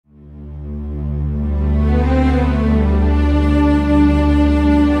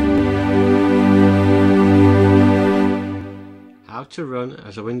to run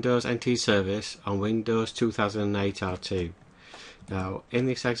as a Windows NT service on Windows 2008 R2. Now in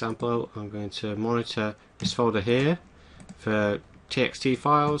this example I'm going to monitor this folder here for TXT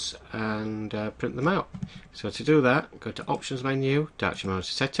files and print them out. So to do that, go to Options menu, Directory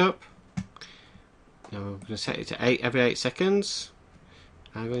Monitor Setup. Now I'm going to set it to every 8 seconds.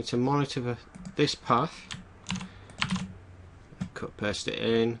 I'm going to monitor this path. Paste it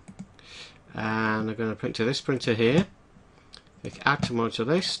in, and I'm going to print to this printer here. Click Add to Monitor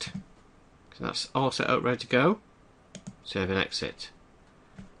List. So that's all set up, ready to go. Save and exit.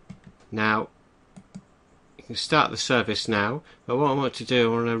 Now you can start the service now, but what I want to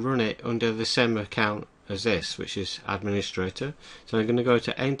do, I want to run it under the same account as this, which is Administrator. So I'm going to go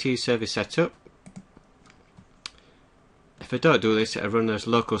to NT Service Setup. If I don't do this, it'll run as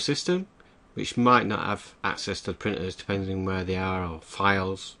local system, which might not have access to the printers depending on where they are, or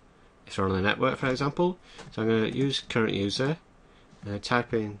files if they're on the network, for example. So I'm going to use current user and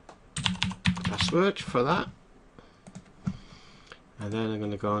type in password for that, and then I'm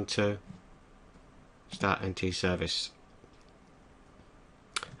going to go on to start NT service,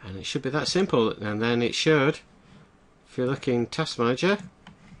 and it should be that simple. And then it should, if you look in Task Manager,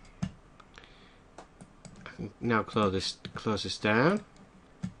 I can now close this down.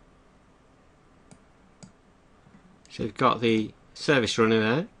 So you've got the service running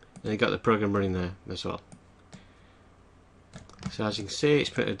there, and you've got the program running there as well. So as you can see, it's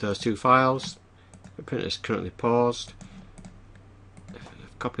printed those 2 files. The printer is currently paused. If I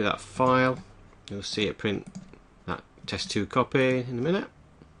copy that file, you'll see it print that test2 copy in a minute.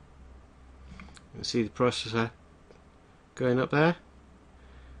 You can see the processor going up there,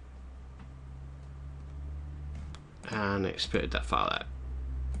 and it's printed that file out.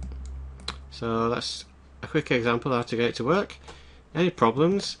 So that's a quick example of how to get it to work. Any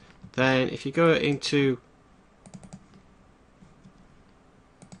problems, then if you go into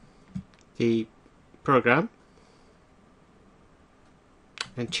the program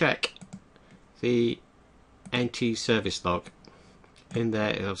and check the NT service log, in there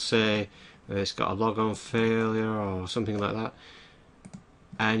it'll say it's got a logon failure or something like that.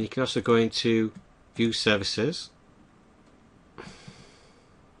 And you can also go into View Services.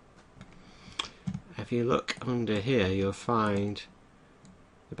 If you look under here, you'll find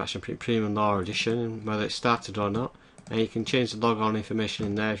the Bash and Print Premium Law Edition and whether it's started or not, and you can change the logon information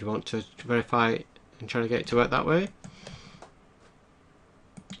in there if you want to verify it and try to get it to work that way.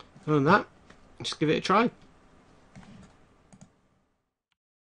 Other than that, just give it a try.